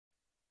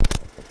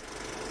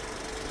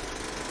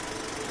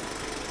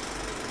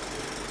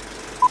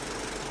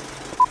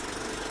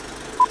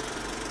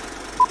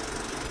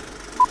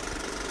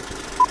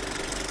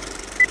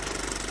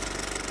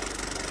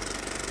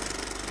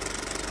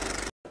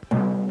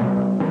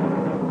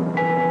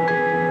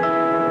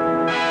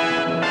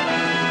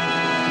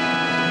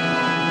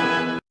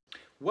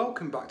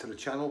to the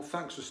channel.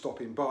 Thanks for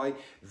stopping by.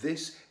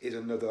 This is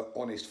another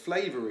Honest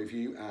Flavour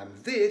review, and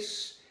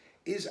this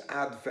is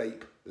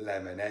ADVape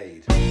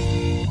Lemonade.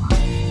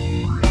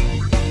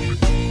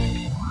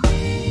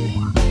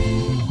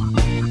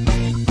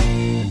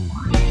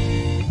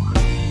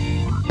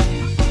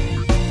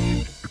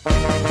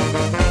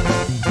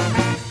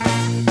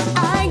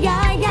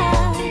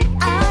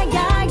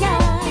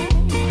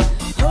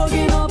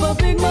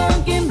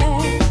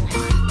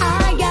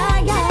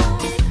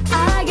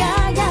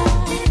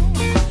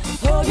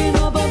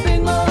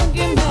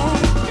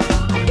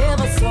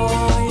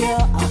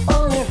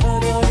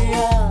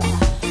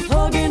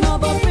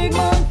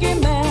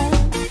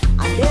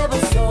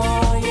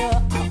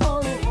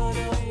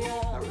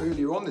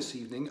 This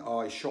evening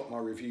I shot my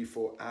review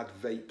for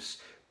ADVape's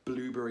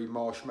Blueberry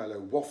Marshmallow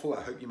Waffle.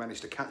 I hope you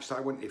managed to catch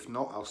that one. If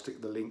not, I'll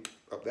stick the link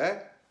up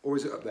there. Or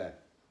is it up there?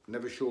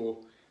 Never sure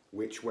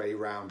which way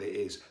round it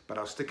is, but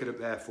I'll stick it up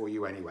there for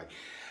you anyway.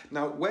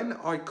 Now, when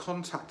I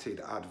contacted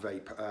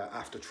ADVape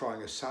after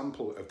trying a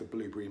sample of the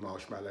Blueberry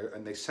Marshmallow,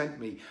 and they sent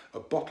me a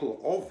bottle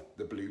of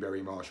the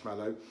Blueberry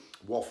Marshmallow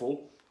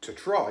Waffle to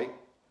try,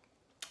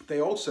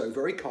 they also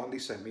very kindly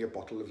sent me a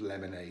bottle of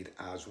lemonade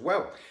as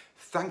well.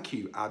 Thank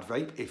you,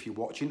 ADVape, if you're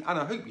watching, and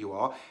I hope you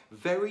are.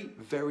 Very,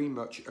 very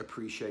much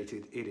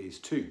appreciated it is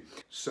too.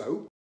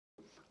 So,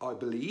 I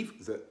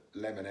believe that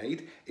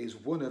lemonade is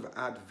one of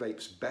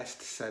ADVape's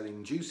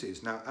best-selling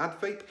juices. Now,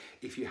 ADVape,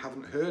 if you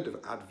haven't heard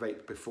of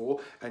ADVape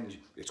before, and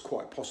it's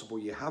quite possible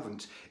you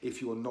haven't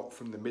if you're not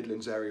from the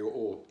Midlands area,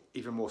 or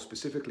even more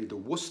specifically the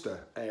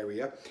Worcester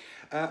area,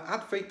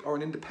 ADVape are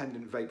an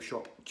independent vape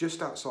shop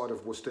just outside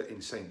of Worcester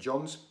in St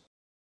John's.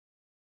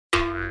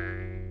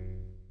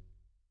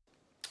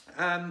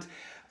 And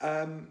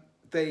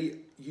they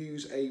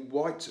use a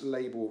white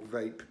label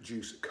vape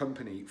juice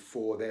company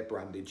for their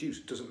branded juice.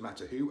 It doesn't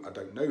matter who, I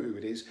don't know who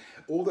it is.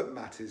 All that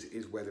matters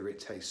is whether it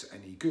tastes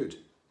any good,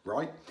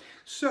 right?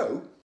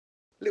 So,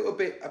 a little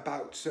bit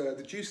about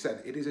the juice then.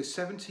 It is a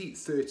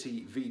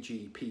 70-30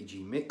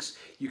 VG-PG mix.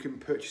 You can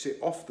purchase it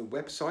off the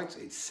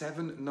website. It's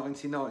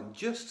 $7.99,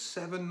 just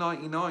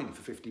 $7.99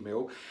 for 50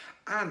 ml.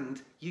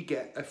 And you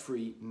get a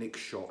free Nick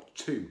shot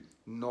too.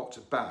 Not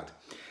bad.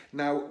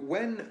 Now,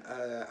 when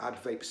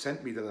ADVape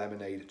sent me the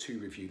lemonade to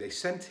review, they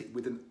sent it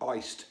with an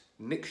iced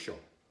Nick shot.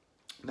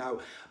 Now,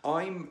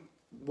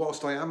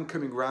 whilst I am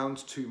coming round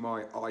to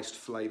my iced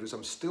flavours,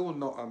 I'm still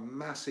not a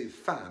massive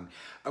fan.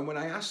 And when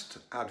I asked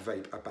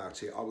ADVape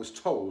about it, I was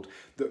told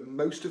that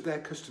most of their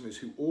customers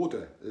who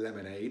order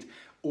lemonade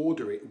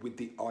order it with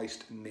the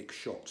iced Nick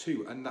shot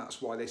too, and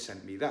that's why they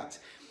sent me that.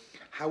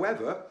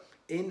 However,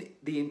 in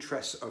the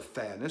interests of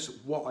fairness,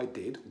 what I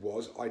did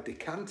was I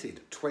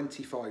decanted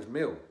 25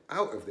 ml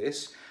out of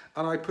this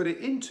and I put it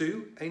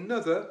into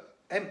another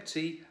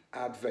empty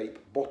ADVape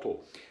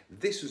bottle.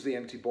 This was the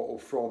empty bottle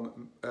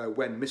from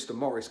when Mr.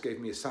 Morris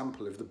gave me a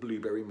sample of the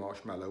Blueberry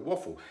Marshmallow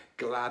Waffle.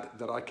 Glad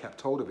that I kept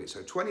hold of it.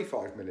 So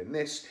 25 ml in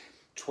this,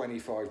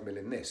 25 ml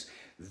in this.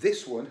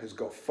 This one has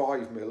got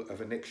 5 ml of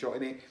a Nick shot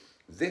in it.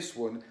 This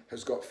one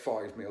has got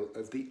 5 ml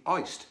of the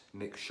iced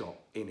Nick shot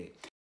in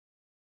it.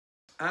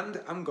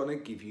 And I'm going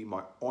to give you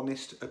my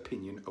honest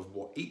opinion of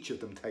what each of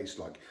them taste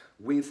like,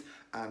 with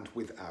and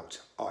without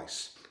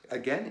ice.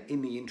 Again,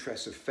 in the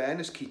interest of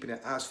fairness, keeping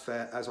it as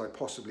fair as I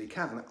possibly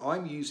can,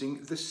 I'm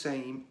using the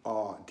same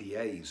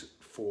RDAs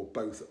for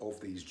both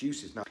of these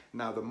juices.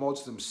 Now the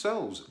mods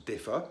themselves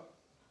differ,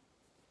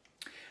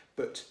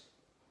 but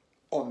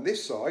on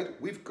this side,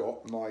 we've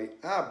got my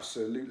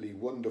absolutely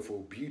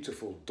wonderful,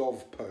 beautiful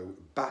Dovpo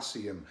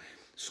Basium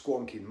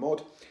Squonking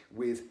mod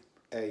with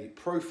a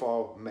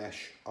profile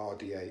mesh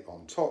RDA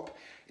on top.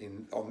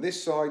 On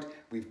this side,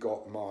 we've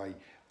got my,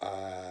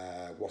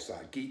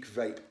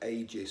 Geekvape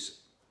Aegis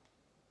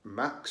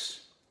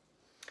Max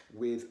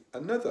with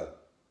another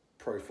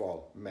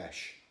profile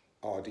mesh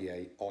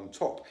RDA on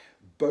top.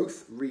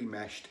 Both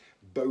remeshed,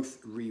 both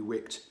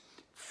rewicked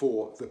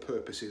for the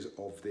purposes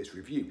of this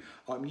review.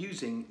 I'm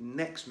using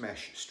Next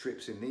Mesh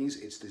strips in these.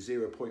 It's the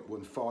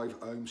 0.15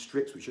 ohm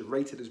strips, which are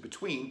rated as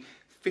between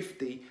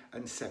 50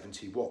 and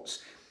 70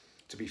 watts.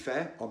 To be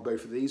fair, on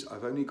both of these,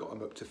 I've only got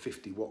them up to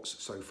 50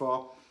 watts so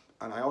far,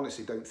 and I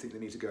honestly don't think they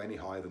need to go any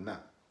higher than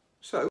that.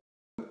 So,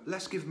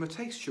 let's give them a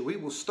taste, shall we?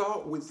 We'll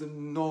start with the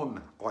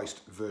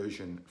non-iced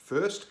version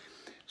first.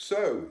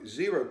 So,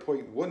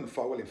 0.15, well,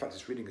 in fact,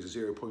 it's reading as a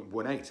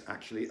 0.18,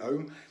 actually,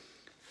 ohm,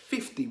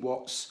 50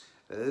 watts,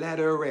 let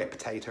her rip,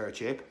 tater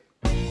chip.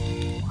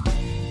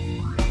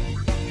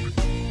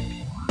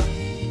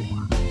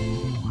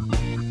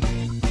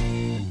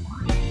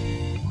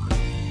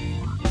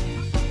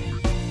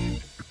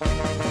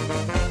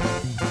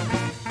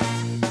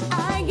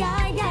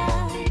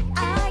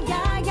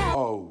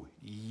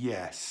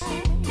 Yes.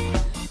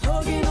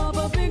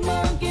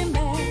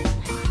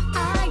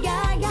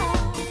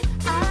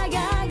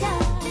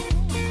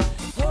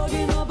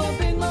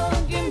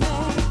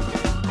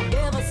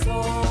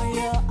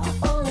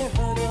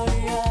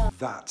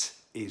 That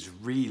is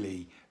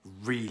really,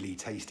 really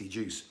tasty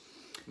juice.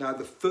 Now,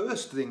 the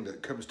first thing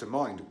that comes to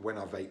mind when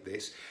I vape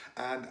this,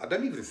 and I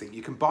don't even think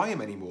you can buy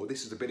them anymore,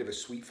 this is a bit of a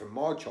sweet from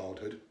my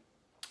childhood,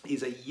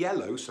 is a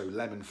yellow, so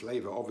lemon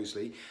flavour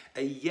obviously,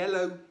 a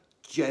yellow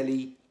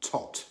jelly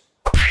tot.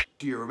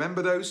 Do you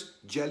remember those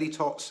jelly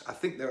tots? I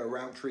think they're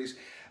around trees.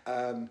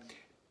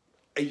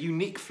 A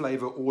unique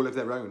flavour all of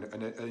their own,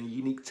 and a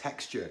unique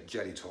texture,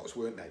 jelly tots,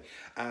 weren't they?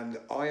 And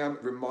I am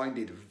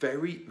reminded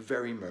very,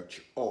 very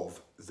much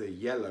of the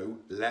yellow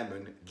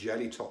lemon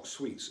jelly tot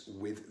sweets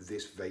with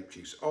this vape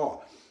juice.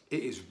 Oh,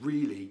 it is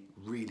really,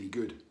 really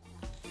good.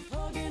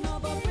 Hugging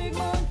up a big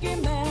monkey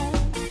man,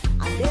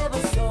 I never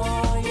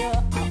saw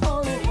ya, I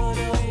only heard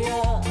of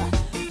ya.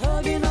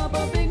 Hugging up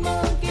a big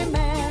monkey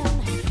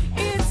man,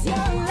 it's your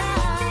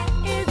life,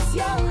 it's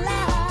your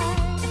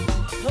life.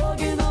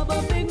 Hugging up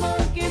a big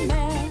monkey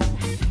man,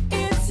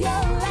 it's your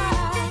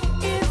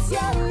life, it's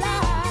your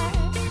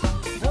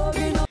life.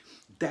 Hugging up.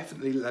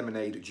 Definitely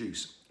lemonade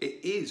juice. It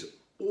is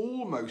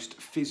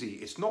almost fizzy.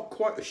 It's not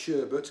quite a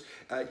sherbet.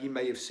 You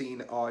may have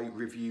seen I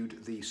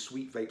reviewed the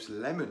Sweet Vapes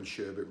lemon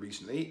sherbet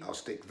recently. I'll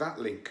stick that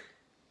link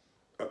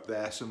up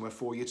there somewhere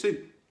for you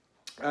too.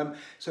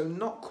 So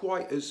not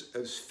quite as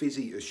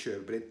fizzy as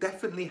sherbet, but it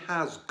definitely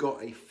has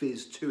got a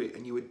fizz to it,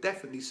 and you would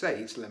definitely say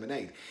it's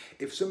lemonade.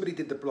 If somebody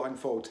did the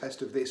blindfold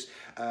test of this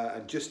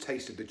and just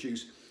tasted the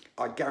juice,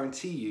 I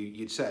guarantee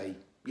you'd say,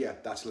 yeah,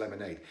 that's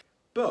lemonade.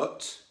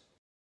 But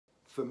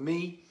for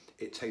me,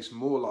 it tastes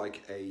more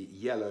like a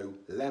yellow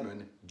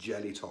lemon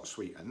jelly tot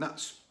sweet, and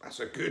that's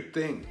a good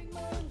thing.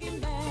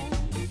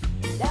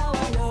 Now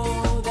I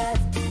know that,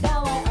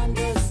 now I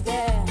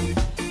understand.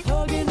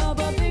 Hugging up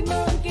a big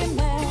monkey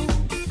man.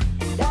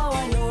 Now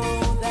I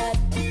know that,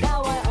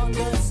 now I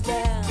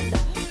understand.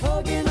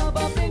 Hugging up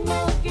a big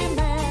monkey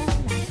man.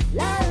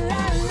 La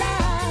la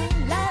la,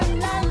 la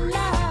la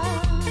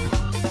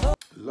la.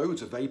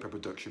 Loads of vapor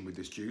production with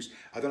this juice.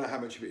 I don't know how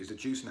much of it is the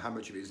juice and how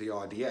much of it is the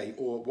RDA,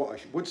 or what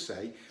I would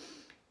say,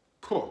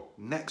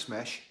 next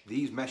mesh,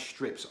 these mesh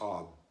strips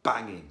are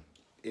banging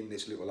in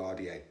this little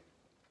RDA.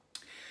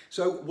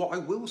 So what I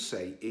will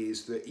say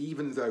is that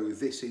even though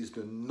this is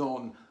the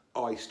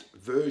non-iced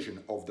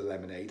version of the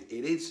lemonade,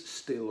 it is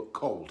still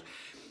cold.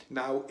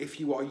 Now, if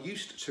you are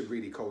used to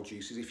really cold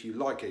juices, if you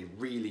like a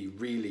really,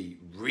 really,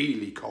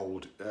 really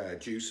cold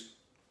juice,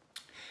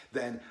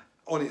 then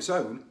on its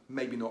own,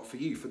 maybe not for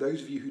you. For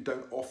those of you who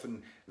don't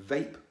often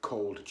vape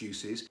cold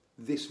juices,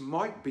 this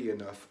might be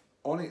enough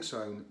on its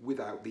own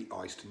without the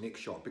iced nick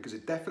shot, because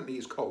it definitely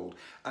is cold,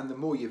 and the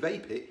more you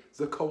vape it,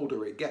 the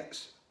colder it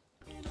gets.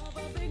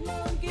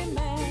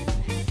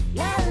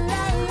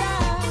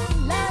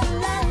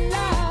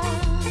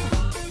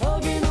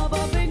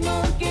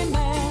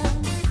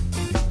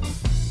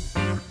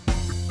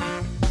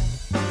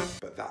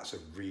 But that's a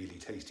really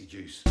tasty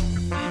juice.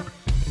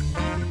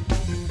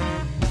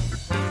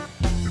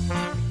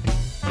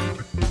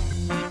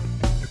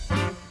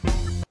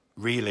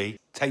 Really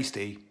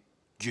tasty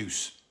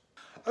juice.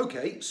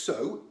 Okay,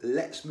 so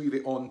let's move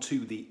it on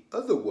to the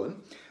other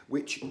one,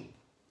 which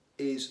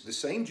is the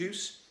same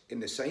juice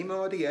in the same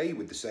RDA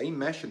with the same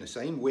mesh and the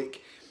same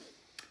wick,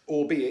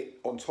 albeit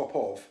on top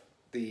of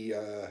the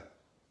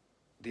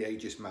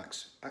Aegis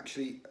Max.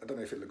 Actually, I don't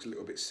know if it looks a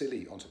little bit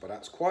silly on top of that.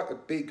 It's quite a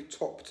big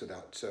top to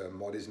that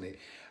mod, isn't it?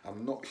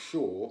 I'm not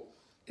sure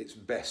it's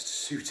best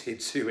suited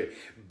to it,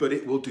 but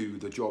it will do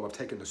the job. I've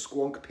taken the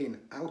Squonk pin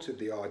out of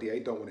the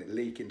RDA, don't want it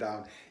leaking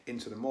down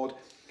into the mod,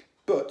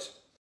 but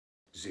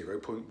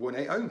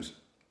 0.18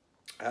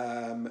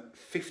 ohms,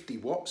 50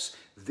 watts.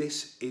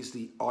 This is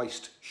the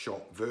iced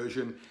shot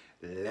version.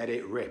 Let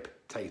it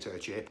rip, tater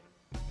chip.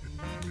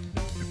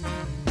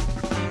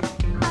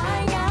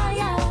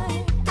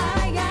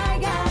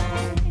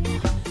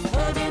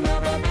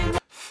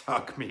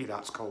 Fuck me,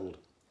 that's cold.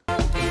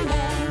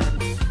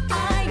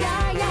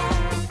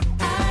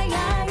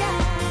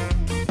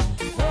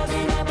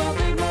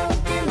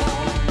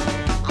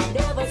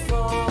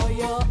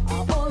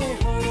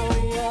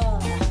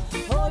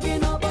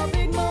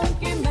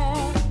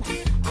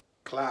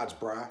 Clads,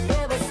 brah.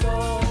 Never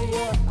saw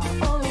ya, I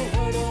only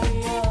heard of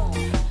ya.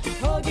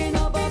 Hugging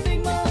up a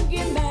big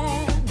monkey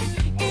man.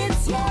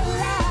 It's your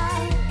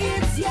life,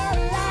 it's your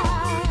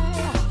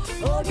life.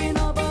 Hugging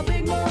up a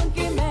big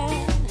monkey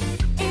man.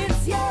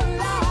 It's your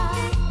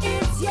life,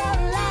 it's your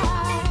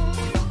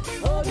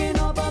life. Hugging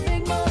up a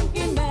big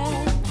monkey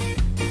man.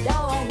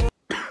 Now I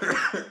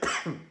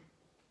know.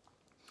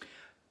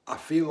 I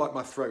feel like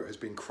my throat has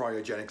been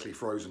cryogenically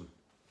frozen.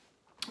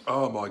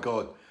 Oh my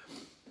God.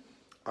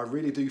 I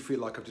really do feel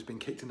like I've just been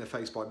kicked in the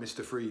face by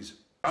Mr. Freeze.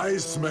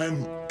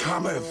 Iceman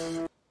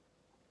cometh.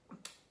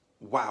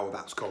 Wow,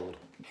 that's cold.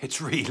 It's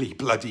really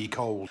bloody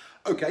cold.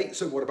 Okay,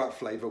 so what about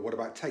flavour? What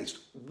about taste?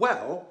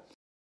 Well,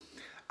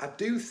 I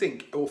do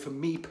think, or for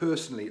me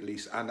personally at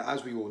least, and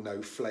as we all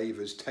know,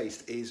 flavours,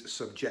 taste is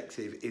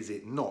subjective, is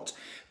it not?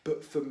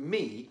 But for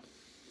me,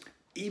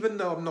 even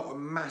though I'm not a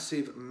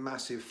massive,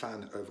 massive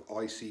fan of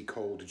icy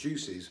cold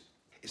juices,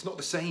 it's not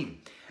the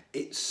same.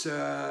 It's,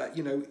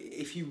 you know,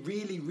 if you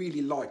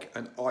really like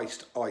an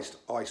iced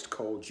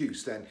cold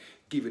juice, then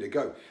give it a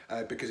go,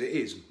 because it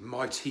is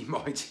mighty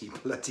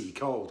bloody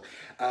cold.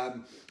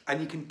 And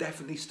you can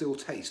definitely still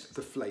taste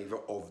the flavour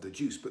of the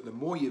juice, but the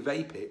more you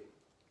vape it,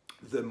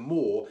 the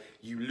more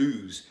you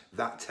lose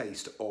that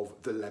taste of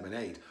the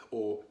lemonade,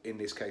 or in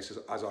this case,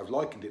 as I've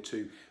likened it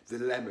to, the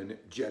lemon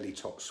jelly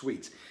top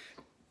sweet.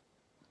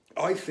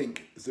 I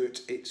think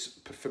that it's,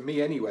 for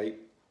me anyway,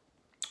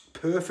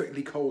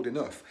 perfectly cold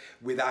enough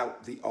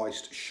without the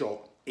iced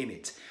shot in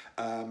it.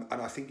 And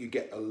I think you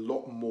get a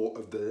lot more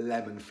of the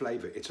lemon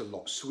flavour. It's a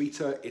lot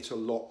sweeter, it's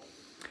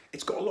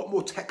got a lot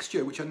more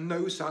texture, which I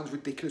know sounds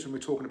ridiculous when we're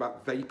talking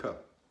about vapour.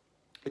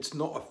 It's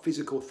not a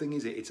physical thing,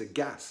 is it? It's a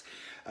gas.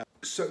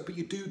 But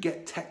you do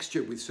get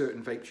texture with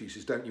certain vape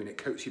juices, don't you? And it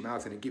coats your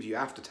mouth and it gives you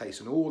aftertaste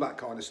and all that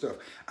kind of stuff.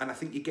 And I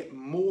think you get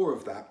more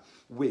of that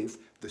with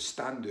the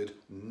standard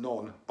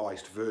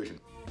non-iced version.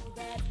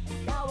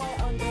 Now I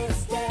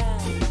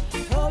understand.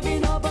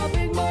 Hugging up a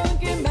big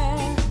monkey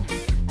man.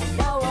 And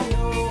now I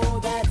know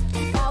that.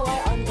 Now I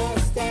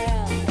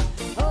understand.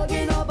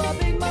 Hugging up a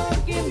big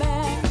monkey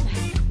man.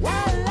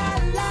 La la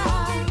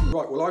la.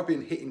 Right, well, I've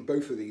been hitting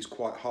both of these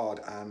quite hard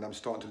and I'm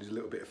starting to lose a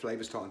little bit of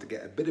flavour, starting to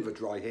get a bit of a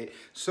dry here.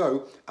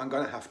 So I'm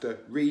going to have to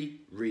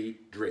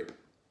re-drip.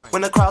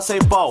 When the crowd say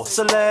ball,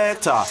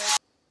 selector.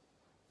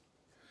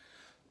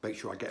 Make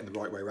sure I get in the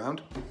right way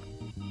around.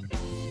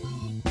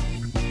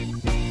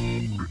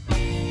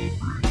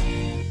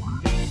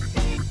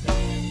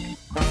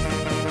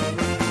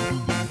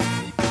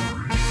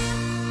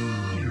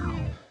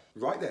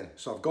 Right then,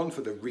 so I've gone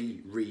for the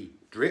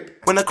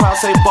re-drip. When the crowd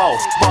say ball,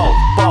 ball,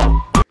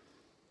 ball.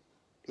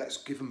 Let's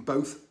give them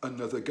both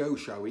another go,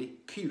 shall we?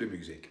 Cue the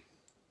music.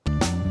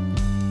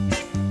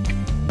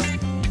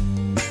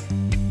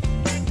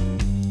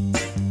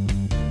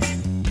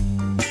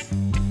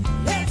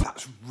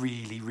 That's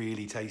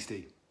really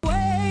tasty.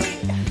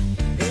 Wade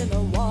in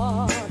the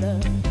water.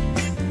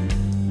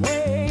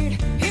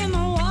 Wade in the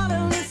water.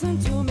 Listen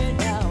to me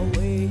now.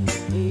 Wade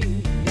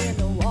in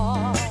the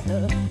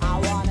water. I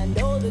wanna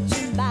know that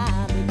you're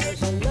mine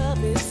because your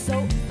love is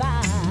so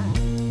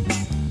fine.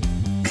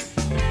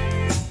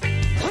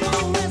 Come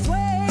on, let's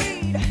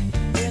wade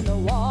in the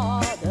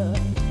water.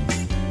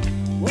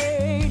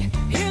 Wade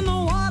in the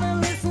water.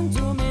 Listen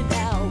to me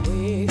now.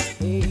 Wade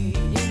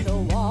in the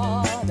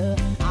water.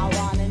 I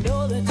wanna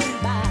know that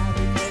you're mine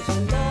because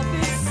your love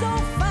is so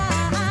fine.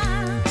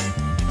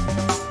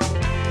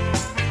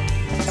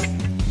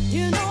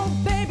 You know,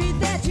 baby,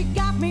 that you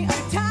got me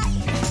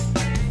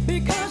uptight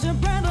because your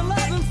brand of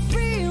loving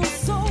feels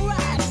so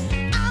right.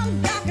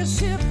 I'm like a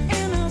ship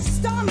in a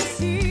stormy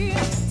sea,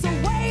 so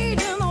wade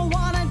in the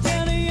water,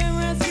 Jenny, and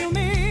rescue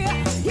me.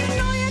 You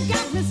know you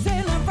got me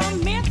sailing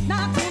from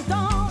midnight till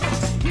dawn.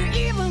 You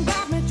even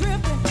got me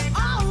drifting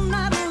all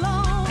night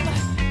long.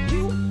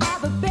 You are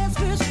the best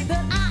fish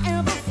that I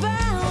ever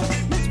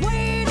found. Let's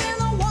wade in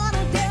the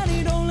water,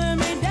 Daddy, don't let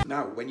me down.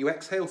 Now, when you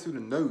exhale through the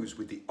nose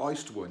with the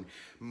iced one,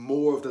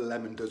 more of the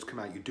lemon does come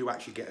out. You do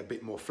actually get a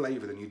bit more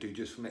flavour than you do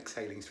just from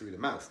exhaling through the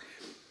mouth.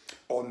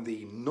 On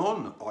the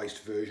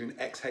non-iced version,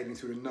 exhaling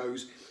through the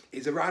nose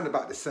is around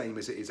about the same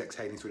as it is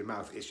exhaling through the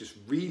mouth. It's just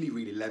really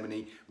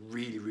lemony,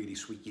 really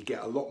sweet. You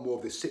get a lot more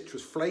of the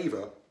citrus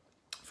flavour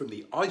from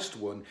the iced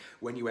one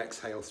when you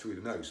exhale through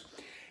the nose.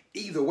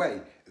 Either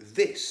way,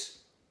 this,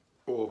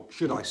 or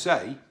should I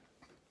say,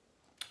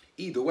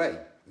 either way,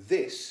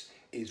 this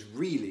is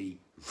really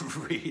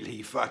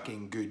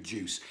fucking good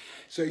juice.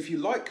 So if you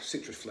like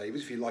citrus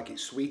flavours, if you like it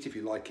sweet, if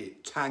you like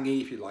it tangy,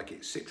 if you like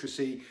it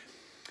citrusy,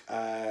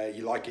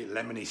 you like it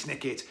lemony,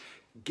 snick it,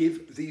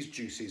 give these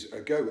juices a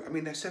go. I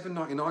mean, they're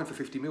 $7.99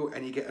 for 50ml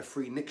and you get a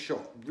free nick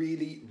shot.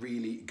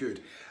 Really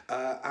good.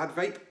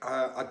 ADVape,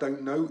 I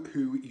don't know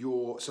who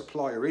your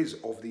supplier is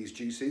of these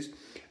juices,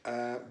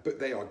 but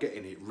they are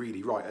getting it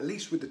really right. At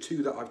least with the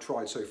two that I've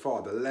tried so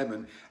far, the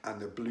lemon and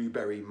the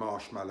blueberry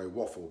marshmallow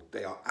waffle,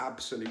 they are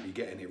absolutely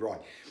getting it right.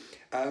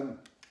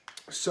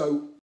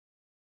 So,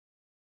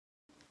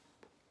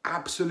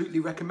 absolutely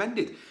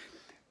recommended.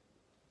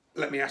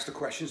 Let me ask the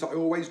questions that I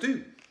always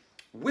do.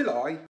 Will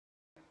I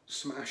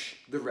smash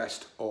the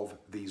rest of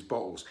these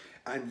bottles?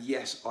 And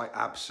yes, I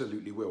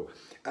absolutely will.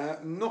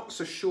 Not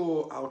so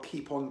sure I'll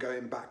keep on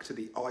going back to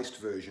the iced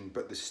version,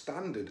 but the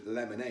standard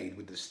lemonade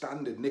with the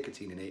standard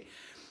nicotine in it,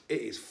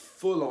 it is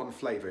full on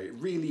flavour. It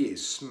really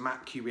is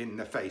smack you in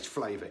the face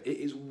flavour. It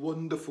is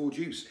wonderful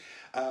juice.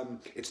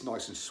 It's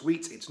nice and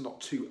sweet. It's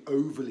not too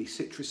overly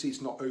citrusy.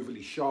 It's not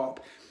overly sharp.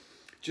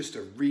 Just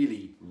a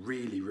really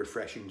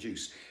refreshing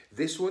juice.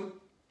 This one,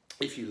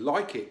 if you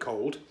like it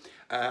cold,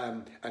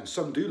 and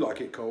some do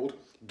like it cold,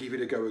 give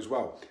it a go as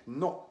well.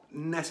 Not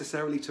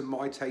necessarily to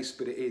my taste,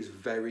 but it is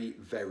very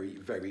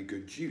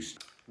good juice.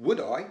 Would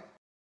I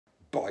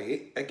buy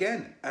it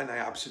again? And I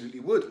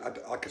absolutely would.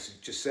 Like I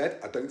just said,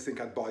 I don't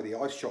think I'd buy the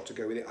ice shot to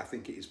go with it. I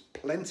think it is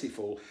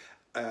plentiful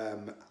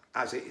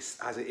as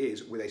it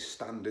is with a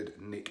standard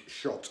nick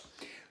shot.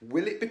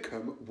 Will it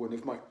become one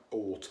of my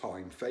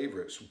all-time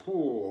favourites?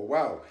 Oh,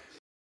 wow.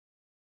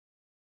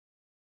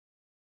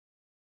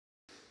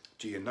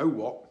 do you know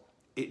what?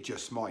 It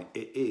just might.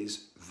 It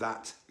is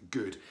that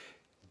good.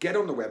 Get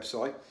on the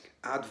website,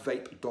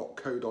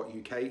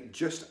 advape.co.uk,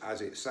 just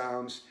as it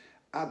sounds,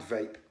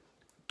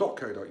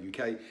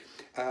 advape.co.uk.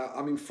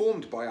 I'm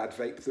informed by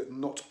ADVape that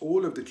not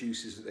all of the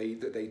juices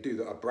that they do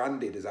that are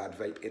branded as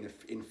ADVape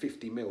in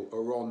 50ml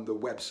are on the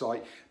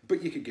website,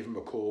 but you could give them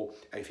a call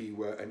if you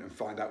were and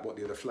find out what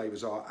the other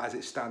flavours are. As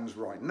it stands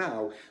right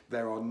now,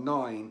 there are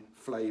 9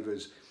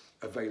 flavours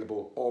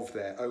available of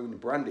their own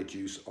branded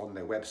juice on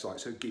their website,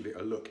 so give it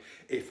a look.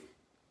 If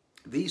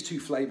these 2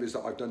 flavours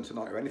that I've done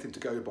tonight are anything to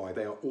go by,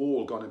 they are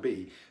all going to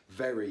be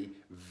very,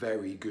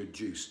 very good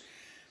juice.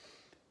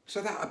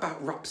 So that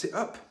about wraps it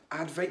up.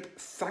 ADVape,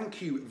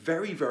 thank you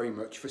very, very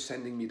much for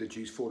sending me the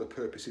juice for the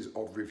purposes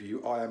of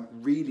review. I am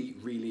really,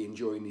 really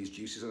enjoying these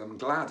juices, and I'm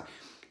glad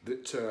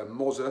that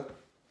Mozza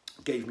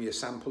gave me a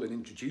sample and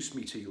introduced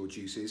me to your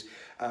juices.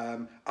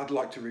 I'd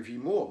like to review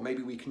more.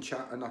 Maybe we can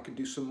chat and I can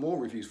do some more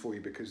reviews for you,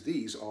 because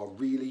these are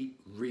really,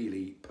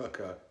 really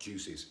pucker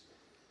juices.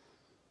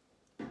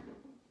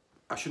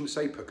 I shouldn't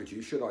say pucker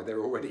juice, should I?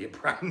 They're already a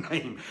brand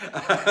name.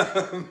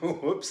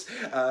 Whoops.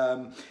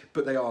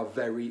 But they are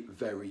very,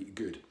 very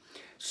good.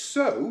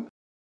 So,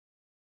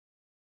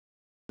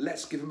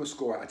 let's give them a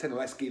score out of 10. Or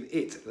let's give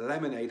it,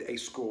 Lemonade, a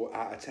score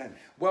out of 10.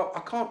 Well, I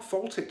can't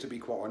fault it, to be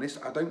quite honest.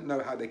 I don't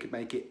know how they could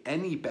make it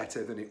any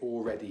better than it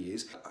already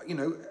is. You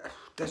know,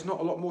 there's not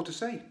a lot more to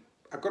say.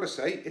 I've got to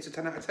say, it's a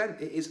 10 out of 10.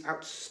 It is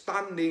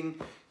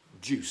outstanding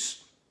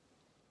juice.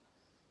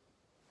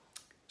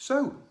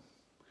 So,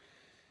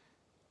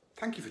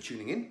 thank you for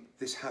tuning in.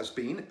 This has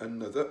been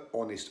another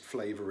Honest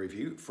Flavour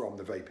review from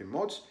the Vaping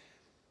Mods.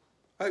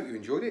 I hope you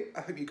enjoyed it.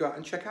 I hope you go out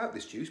and check out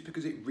this juice,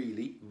 because it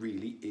really,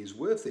 really is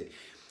worth it.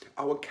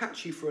 I will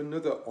catch you for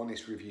another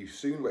Honest review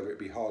soon, whether it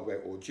be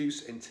hardware or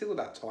juice. Until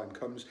that time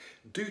comes,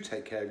 do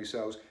take care of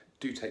yourselves,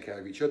 do take care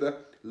of each other.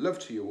 Love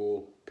to you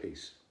all.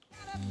 Peace.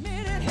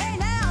 Hey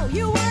now,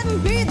 you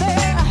wouldn't be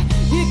there.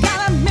 You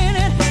got a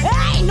minute,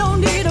 ain't no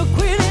need to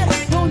quit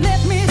it. Don't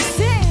let me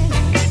sing,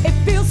 it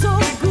feels so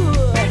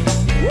good.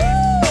 Woo,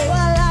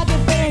 I like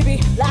it, baby,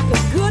 like a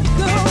good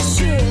girl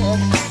should.